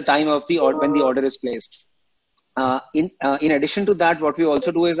at the time of when the order is placed. In addition to that, what we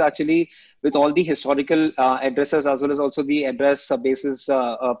also do is actually with all the historical addresses as well as also the address basis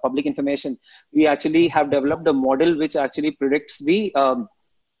public information, we actually have developed a model which actually predicts the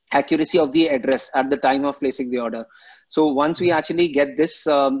accuracy of the address at the time of placing the order. So once we actually get this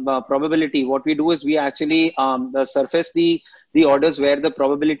probability, what we do is we actually surface the orders where the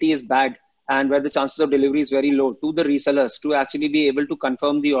probability is bad and where the chances of delivery is very low to the resellers to actually be able to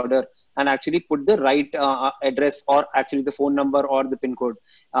confirm the order and actually put the right address, or actually the phone number or the pin code,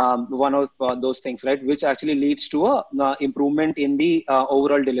 one of those things, right, which actually leads to a improvement in the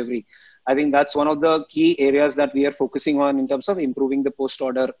overall delivery. I think that's one of the key areas that we are focusing on in terms of improving the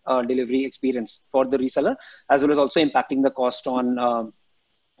post-order delivery experience for the reseller, as well as also impacting the cost on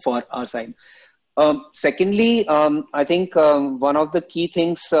for our side. Secondly, I think one of the key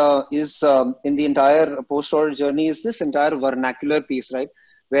things is in the entire post-order journey is this entire vernacular piece, right?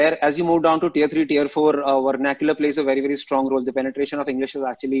 Where as you move down to tier 3, tier 4, vernacular plays a very, very strong role. The penetration of English is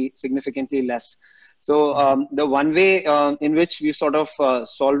actually significantly less. So the one way in which we sort of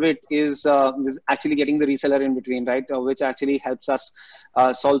solve it is actually getting the reseller in between, right? Which actually helps us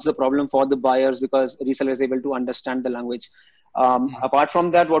solves the problem for the buyers because the reseller is able to understand the language. Apart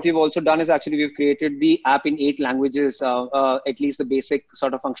from that, what we've also done is actually we've created the app in 8 languages, at least the basic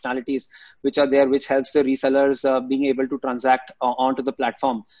sort of functionalities which are there, which helps the resellers being able to transact onto the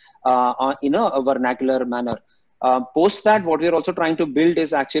platform in a vernacular manner. Post that, what we're also trying to build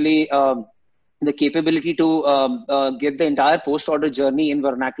is actually the capability to get the entire post-order journey in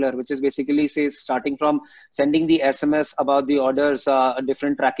vernacular, which is basically starting from sending the SMS about the orders,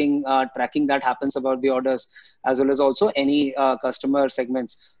 different tracking that happens about the orders, as well as also any customer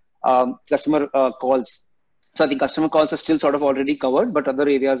segments, customer calls. So I think customer calls are still sort of already covered, but other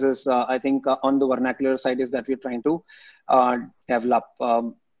areas is I think on the vernacular side is that we're trying to develop.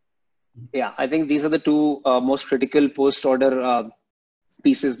 Yeah, I think these are the two most critical post-order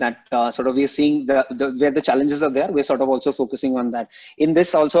pieces that sort of we're seeing where the challenges are there. We're sort of also focusing on that. In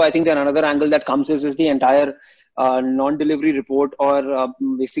this also, I think then another angle that comes is the entire non-delivery report or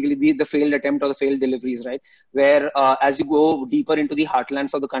basically the failed attempt or the failed deliveries, right? Where as you go deeper into the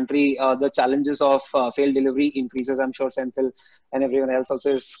heartlands of the country, the challenges of failed delivery increases. I'm sure Senthil and everyone else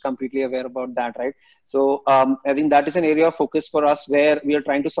also is completely aware about that, right? So I think that is an area of focus for us where we are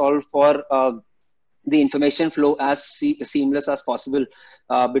trying to solve for the information flow as seamless as possible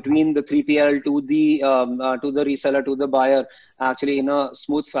between the 3PL to the reseller to the buyer, actually in a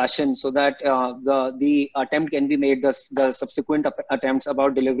smooth fashion, so that the attempt can be made, the subsequent attempts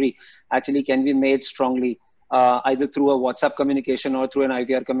about delivery actually can be made strongly, either through a WhatsApp communication or through an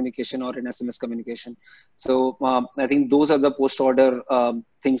IVR communication or an SMS communication. So I think those are the post-order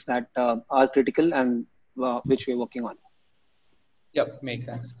things that are critical and which we're working on. Yep, makes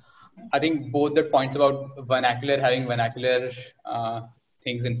sense. I think both the points about vernacular, having vernacular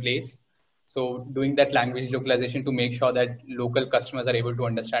things in place. So doing that language localization to make sure that local customers are able to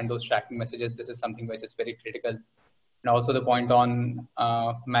understand those tracking messages. This is something which is very critical. And also the point on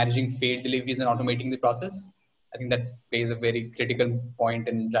managing failed deliveries and automating the process. I think that plays a very critical point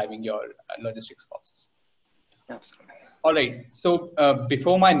in driving your logistics costs. Absolutely. All right. So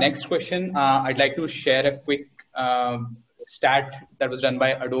before my next question, I'd like to share a quick stat that was done by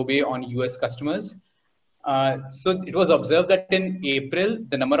Adobe on US customers. So it was observed that in April,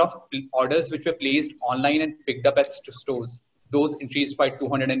 the number of orders which were placed online and picked up at stores, those increased by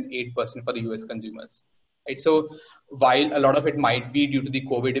 208% for the US consumers. Right. So while a lot of it might be due to the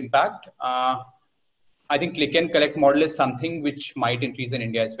COVID impact, I think click and collect model is something which might increase in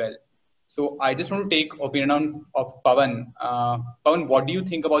India as well. So I just want to take opinion of Pavan. Pavan, what do you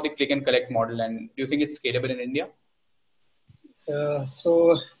think about the click and collect model, and do you think it's scalable in India?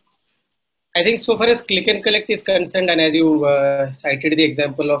 So I think so far as click and collect is concerned, and as you cited the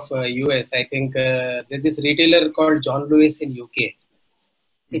example of US, I think there's this retailer called John Lewis in UK.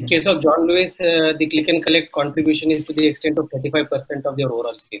 In case of John Lewis, the click and collect contribution is to the extent of 35% of their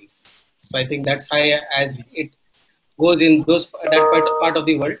overall sales. So I think that's high as it goes in that part of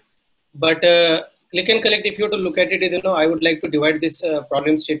the world. But click and collect, if you were to look at it, I would like to divide this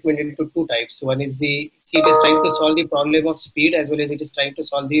problem statement into two types. One is it is trying to solve the problem of speed as well as it is trying to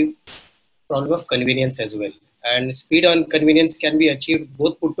solve the problem of convenience as well. And speed and convenience can be achieved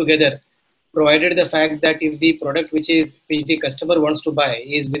both put together, provided the fact that if the product which the customer wants to buy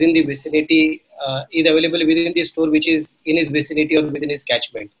is within the vicinity, is available within the store which is in his vicinity or within his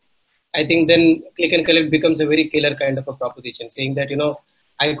catchment. I think then click and collect becomes a very killer kind of a proposition, saying that,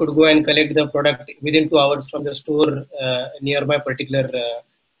 I could go and collect the product within 2 hours from the store near my particular,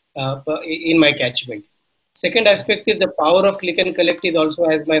 in my catchment. Second aspect is the power of click and collect is also,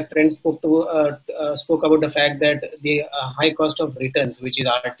 as my friend spoke about the fact that the high cost of returns, which is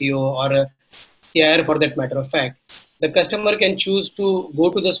RTO or CIR for that matter of fact, the customer can choose to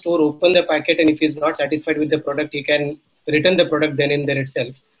go to the store, open the packet, and if he's not satisfied with the product, he can return the product then in there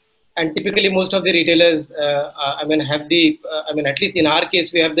itself. And typically most of the retailers, at least in our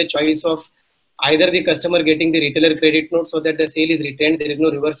case, we have the choice of either the customer getting the retailer credit note so that the sale is retained, there is no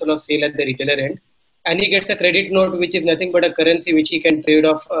reversal of sale at the retailer end, and he gets a credit note which is nothing but a currency which he can trade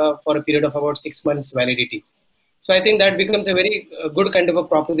off for a period of about 6 months validity. So I think that becomes a very good kind of a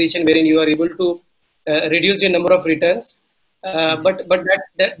proposition wherein you are able to reduce the number of returns,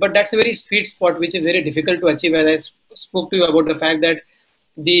 But that's a very sweet spot which is very difficult to achieve. As I spoke to you about the fact that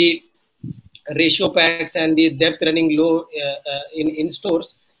the ratio packs and the depth running low in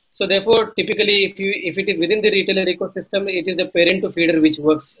stores. So therefore, typically, if it is within the retailer ecosystem, it is the parent to feeder which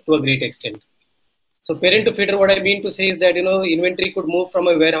works to a great extent. So parent to feeder, what I mean to say is that inventory could move from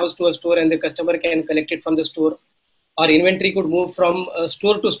a warehouse to a store and the customer can collect it from the store, or inventory could move from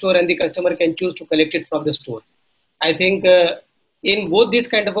store to store and the customer can choose to collect it from the store. I think in both this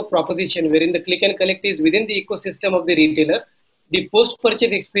kind of a proposition, wherein the click and collect is within the ecosystem of the retailer, the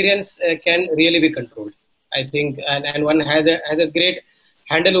post-purchase experience can really be controlled. I think, and one has a great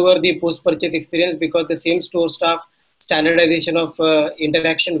handle over the post-purchase experience because the same store staff, standardization of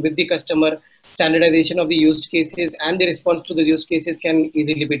interaction with the customer, standardization of the use cases, and the response to the use cases can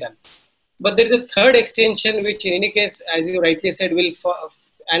easily be done. But there is a third extension, which in any case, as you rightly said,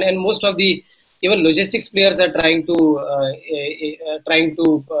 and most of the even logistics players are trying to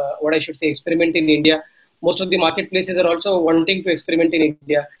what I should say experiment in India. Most of the marketplaces are also wanting to experiment in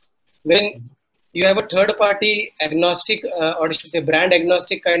India. When you have a third party agnostic or I should say brand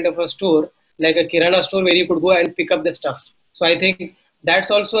agnostic kind of a store, like a Kirana store where you could go and pick up the stuff. So I think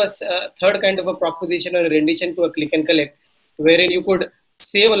that's also a third kind of a proposition or a rendition to a click and collect, wherein you could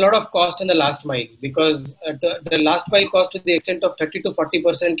save a lot of cost in the last mile, because the last mile cost to the extent of 30 to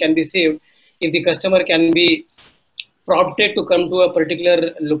 40% can be saved if the customer can be prompted to come to a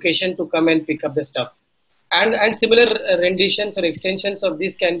particular location to come and pick up the stuff. And similar renditions or extensions of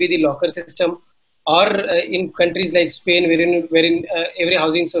this can be the locker system, or in countries like Spain, wherein every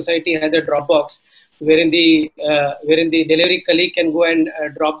housing society has a drop box, wherein the delivery colleague can go and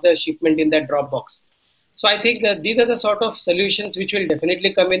drop the shipment in that drop box. So I think these are the sort of solutions which will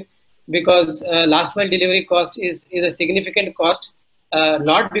definitely come in, because last mile delivery cost is a significant cost,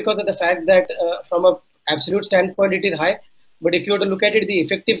 not because of the fact that from a absolute standpoint it is high, but if you were to look at it, the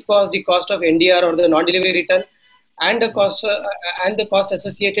effective cost, the cost of NDR or the non-delivery return, and the cost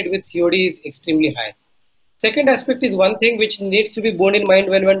associated with COD is extremely high. Second aspect is one thing which needs to be borne in mind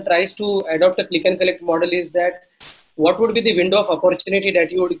when one tries to adopt a click and collect model is that what would be the window of opportunity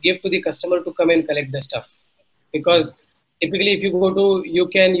that you would give to the customer to come and collect the stuff? Because typically, if you go to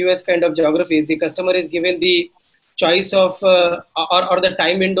UK and US kind of geographies, the customer is given the choice of or the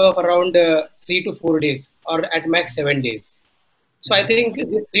time window of around 3 to 4 days, or at max 7 days. So I think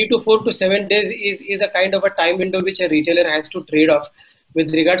this 3 to 4 to 7 days is a kind of a time window which a retailer has to trade off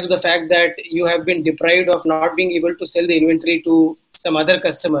with regards to the fact that you have been deprived of not being able to sell the inventory to some other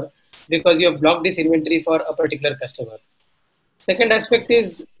customer because you have blocked this inventory for a particular customer. Second aspect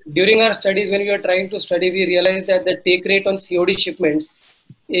is during our studies, when we are trying to study, we realized that the take rate on COD shipments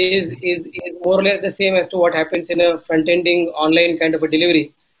is more or less the same as to what happens in a front-ending online kind of a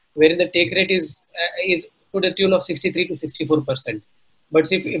delivery, wherein the take rate is to the tune of 63 to 64%.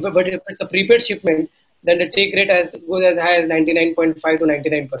 But if it's a prepaid shipment, then the take rate goes as high as 99.5 to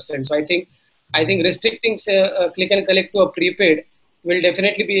 99%. So I think restricting click and collect to a prepaid will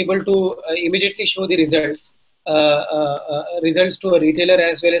definitely be able to immediately show the results to a retailer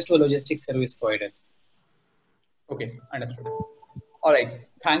as well as to a logistics service provider. Okay, understood. All right,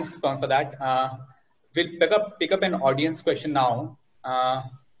 thanks, Pavan, for that. We'll pick up an audience question now.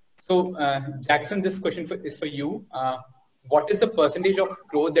 Jackson, this question is for you. What is the percentage of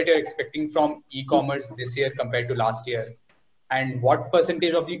growth that you're expecting from e-commerce this year compared to last year? And what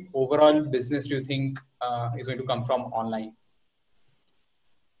percentage of the overall business do you think is going to come from online?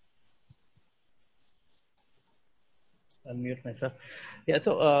 Unmute myself. Yeah,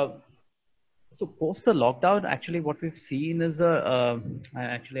 so post the lockdown, actually what we've seen is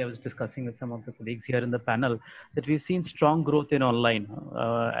actually I was discussing with some of the colleagues here in the panel that we've seen strong growth in online.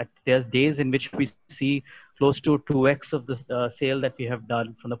 There's days in which we see close to 2x of the sale that we have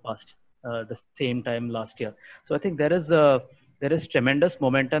done from the past, the same time last year. So I think there is tremendous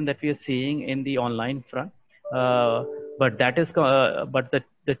momentum that we are seeing in the online front. But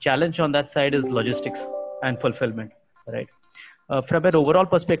the challenge on that side is logistics and fulfillment, right? From an overall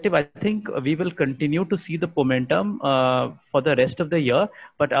perspective, I think we will continue to see the momentum for the rest of the year,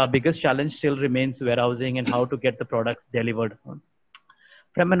 but our biggest challenge still remains warehousing and how to get the products delivered.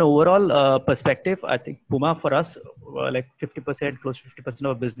 From an overall perspective, I think Puma for us, like 50%, close to 50% of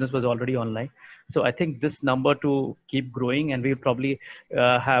our business was already online. So I think this number to keep growing, and we'll probably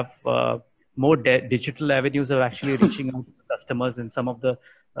have more digital avenues of actually reaching out to customers, and some of the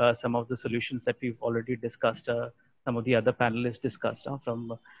solutions that we've already discussed. Some of the other panelists discussed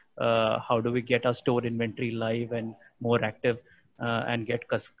from how do we get our store inventory live and more active and get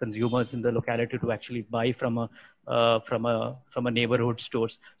consumers in the locality to actually buy from a neighborhood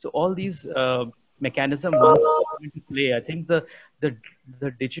stores. So all these mechanism once come into play, I think the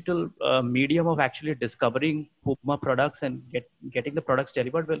digital medium of actually discovering Puma products and getting the products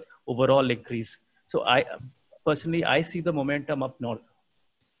delivered will overall increase. So I personally, I see the momentum up north.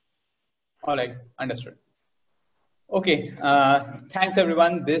 All right, understood. Okay, thanks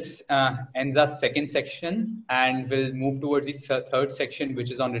everyone. This ends our second section, and we'll move towards the third section,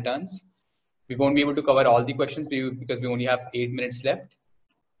 which is on returns. We won't be able to cover all the questions because we only have 8 minutes left.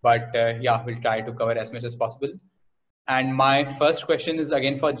 But yeah, we'll try to cover as much as possible. And my first question is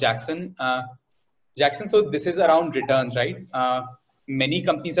again for Jackson. Jackson, so this is around returns, right? Many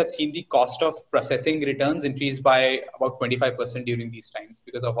companies have seen the cost of processing returns increase by about 25% during these times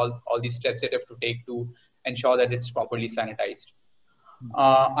because of all these steps that you have to take to ensure that it's properly sanitized.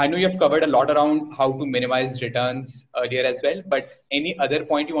 I know you have covered a lot around how to minimize returns earlier as well, but any other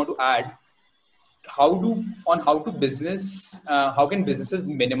point you want to add? How can businesses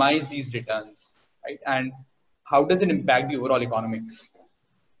minimize these returns, right? And how does it impact the overall economics?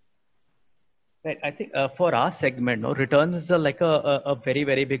 Right. I think for our segment, no, returns is like a very,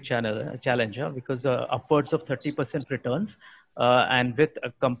 very big challenge because upwards of 30% returns, and with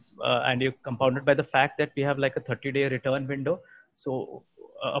and you compounded by the fact that we have like a 30-day return window. So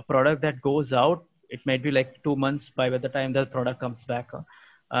a product that goes out, it might be like 2 months by the time the product comes back.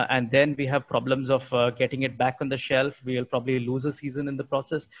 And then we have problems of getting it back on the shelf. We will probably lose a season in the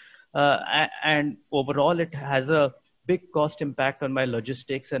process. And overall, it has a big cost impact on my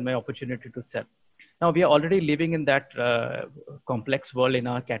logistics and my opportunity to sell. Now, we are already living in that complex world in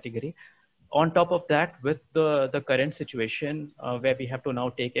our category. On top of that, with the current situation where we have to now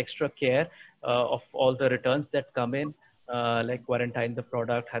take extra care of all the returns that come in, like quarantine the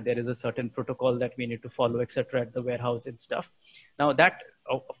product, there is a certain protocol that we need to follow, etc., at the warehouse and stuff. Now that,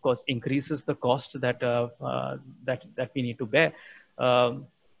 of course, increases the cost that that we need to bear,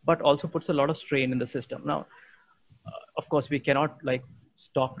 but also puts a lot of strain in the system. Now, of course, we cannot like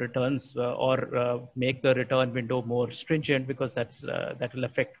stop returns or make the return window more stringent because that will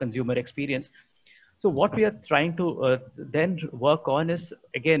affect consumer experience. So what we are trying to then work on is,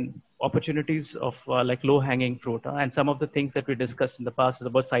 again, opportunities of like low-hanging fruit. And some of the things that we discussed in the past is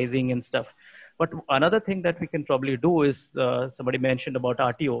about sizing and stuff. But another thing that we can probably do is, somebody mentioned about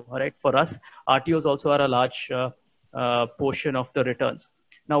RTO, right? For us, RTOs also are a large portion of the returns.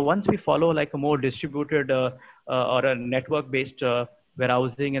 Now, once we follow like a more distributed or a network-based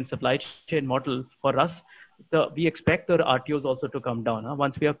warehousing and supply chain model, for us, we expect the RTOs also to come down.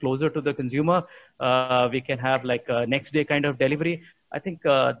 Once we are closer to the consumer, we can have like a next day kind of delivery. I think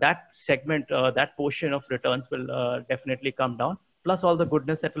that segment, that portion of returns will definitely come down. Plus all the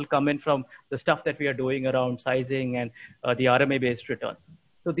goodness that will come in from the stuff that we are doing around sizing and the RMA-based returns.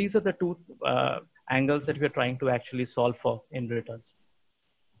 So these are the two angles that we're trying to actually solve for in returns.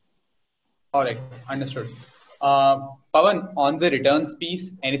 All right, understood. Pavan, on the returns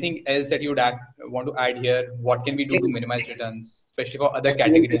piece, anything else that you would want to add here? What can we do to minimize returns, especially for other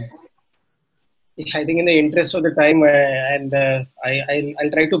categories? I think in the interest of the time,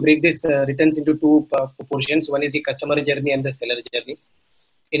 I'll try to break this returns into two portions. One is the customer journey and the seller journey.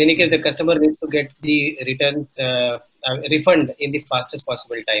 In any case, the customer needs to get the returns refund in the fastest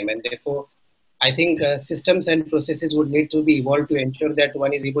possible time, and therefore, I think systems and processes would need to be evolved to ensure that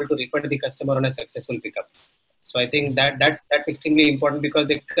one is able to refund the customer on a successful pickup. So I think that's extremely important because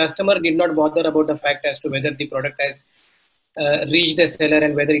the customer did not bother about the fact as to whether the product has reached the seller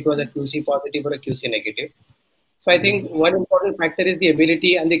and whether it was a QC positive or a QC negative. So I think one important factor is the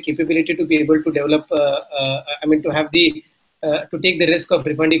ability and the capability to be able to develop, to have the, to take the risk of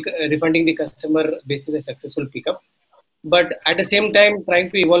refunding the customer basis a successful pickup. But at the same time,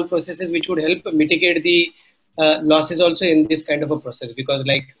 trying to evolve processes which would help mitigate the losses also in this kind of a process. Because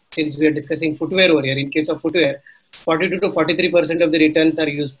like, since we are discussing footwear over here, in case of footwear, 42 to 43% of the returns are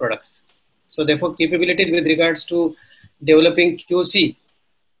used products. So therefore, capabilities with regards to developing QC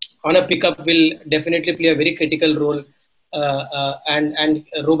on a pickup will definitely play a very critical role, and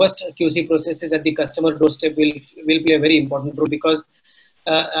robust QC processes at the customer doorstep will play a very important role because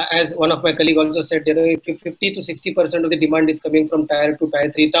as one of my colleagues also said, 50 to 60% of the demand is coming from tier 2,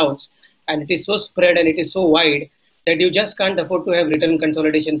 tier 3 towns, and it is so spread and it is so wide that you just can't afford to have return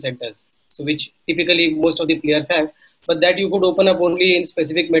consolidation centers, so which typically most of the players have, but that you could open up only in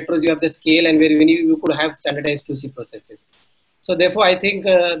specific metros. You have the scale and where you could have standardized QC processes. So therefore, I think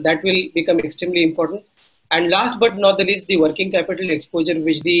that will become extremely important. And last but not the least, the working capital exposure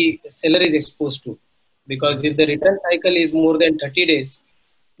which the seller is exposed to, because if the return cycle is more than 30 days,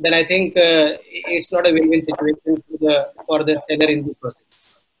 then I think it's not a win-win situation for the seller in the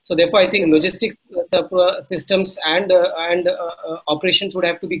process. So therefore, I think logistics systems and operations would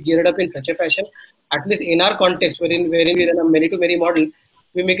have to be geared up in such a fashion, at least in our context, wherein we run a many-to-many model,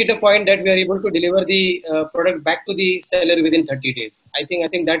 we make it a point that we are able to deliver the product back to the seller within 30 days. I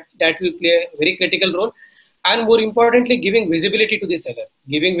think that will play a very critical role, and more importantly, giving visibility to the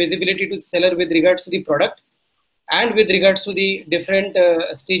seller, with regards to the product and with regards to the different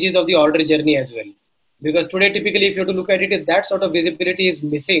stages of the order journey as well. Because today, typically, if you have to look at it, that sort of visibility is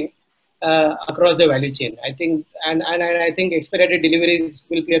missing across the value chain. I think, and I think expedited deliveries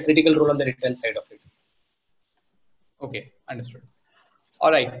will play a critical role on the return side of it. Okay, understood.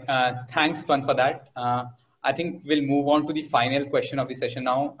 All right, thanks, Pan, for that. I think we'll move on to the final question of the session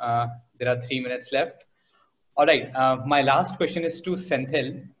now. There are 3 minutes left. All right, my last question is to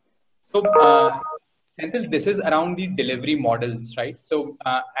Senthil. So, Senthil, this is around the delivery models, right? So,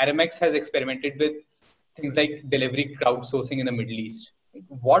 Aramex has experimented with things like delivery crowdsourcing in the Middle East.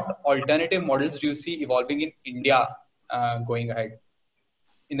 What alternative models do you see evolving in India going ahead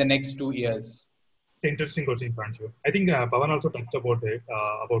in the next 2 years? It's an interesting question, Pranchu. I think Pavan also talked about it,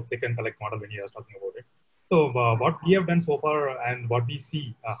 about click and collect model when he was talking about it. So what we have done so far and what we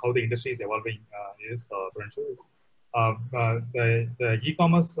see how the industry is evolving is, Pranchu, is the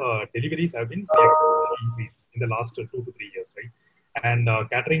e-commerce deliveries have been increased in the last 2 to 3 years, right? And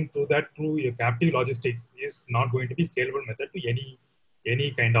catering to that through captive logistics is not going to be scalable method to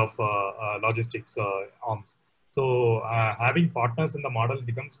any kind of logistics arms. So having partners in the model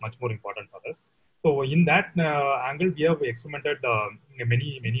becomes much more important for us. So in that angle, we have experimented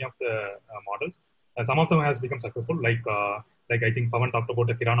many of the models. Some of them has become successful, like I think Pavan talked about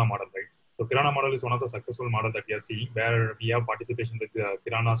the Kirana model, right? So Kirana model is one of the successful model that we are seeing, where we have participation with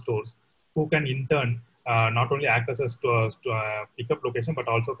Kirana stores who can in turn not only act as a pickup location, but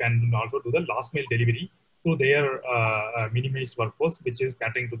also can also do the last mile delivery through their minimized workforce, which is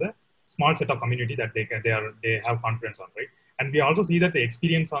catering to the small set of community that they have confidence on, right? And we also see that the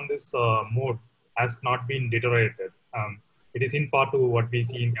experience on this mode has not been deteriorated. It is in part to what we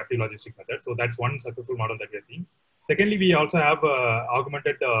see in captive logistic method. So that's one successful model that we are seeing. Secondly, we also have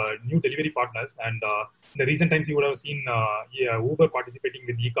augmented new delivery partners. And in the recent times, you would have seen Uber participating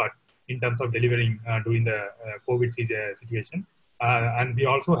with EKart in terms of delivering during the COVID situation. And we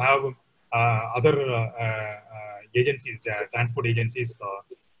also have other agencies, transport agencies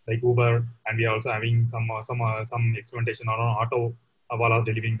like Uber, and we are also having some experimentation on auto while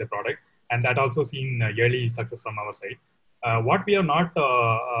delivering the product. And that also seen yearly success from our side. What we have not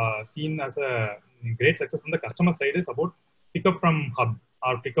seen as a great success from the customer side is about pickup from hub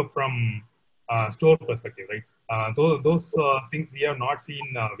or pickup from store perspective, right? Those things we have not seen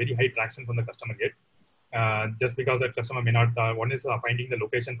very high traction from the customer yet. Just because that customer may not, one is finding the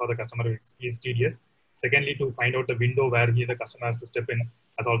location for the customer is tedious. Secondly, to find out the window where the customer has to step in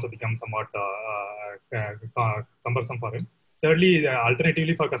has also become somewhat cumbersome for him. Thirdly,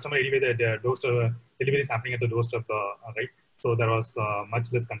 alternatively for customer, anyway, the doorstep delivery is happening at the doorstep, right? So there was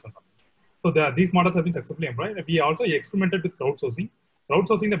much less concern for me. So these models have been successfully employed. We also experimented with crowdsourcing.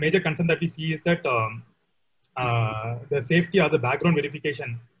 Crowdsourcing, the major concern that we see is that the safety or the background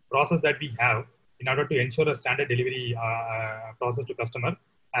verification process that we have in order to ensure a standard delivery process to customer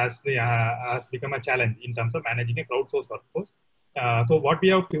has become a challenge in terms of managing a crowdsourced workforce. So what we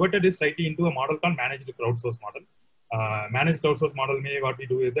have pivoted is slightly into a model called managed crowdsource model. Managed crowdsource model, what we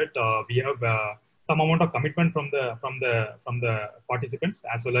do is that we have some amount of commitment from the participants,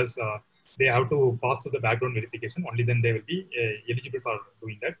 as well as they have to pass through the background verification. Only then they will be eligible for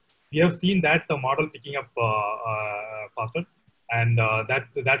doing that. We have seen that model picking up faster, and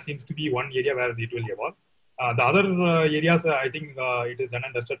that seems to be one area where it will evolve. The other areas, I think it is done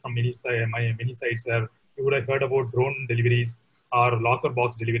and dusted from many sites where you would have heard about drone deliveries or locker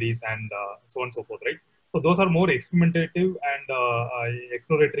box deliveries and so on and so forth, right? So those are more experimentative and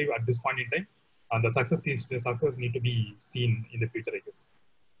exploratory at this point in time. And the success need to be seen in the future, I guess.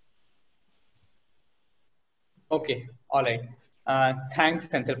 Okay, all right. Thanks,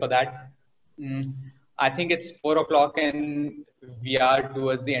 Senthil, for that. I think it's 4 o'clock and we are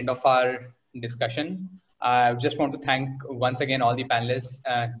towards the end of our discussion. I just want to thank once again all the panelists,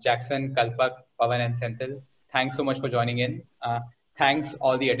 Jackson, Kalpak, Pavan, and Senthil. Thanks so much for joining in. Thanks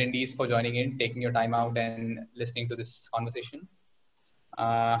all the attendees for joining in, taking your time out and listening to this conversation.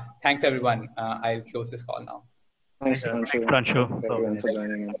 Thanks everyone. I'll close this call now. Thanks, Pranshu. Pranshu. Everyone for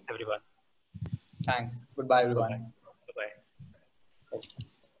joining in. Everyone. Thanks. Goodbye, everyone.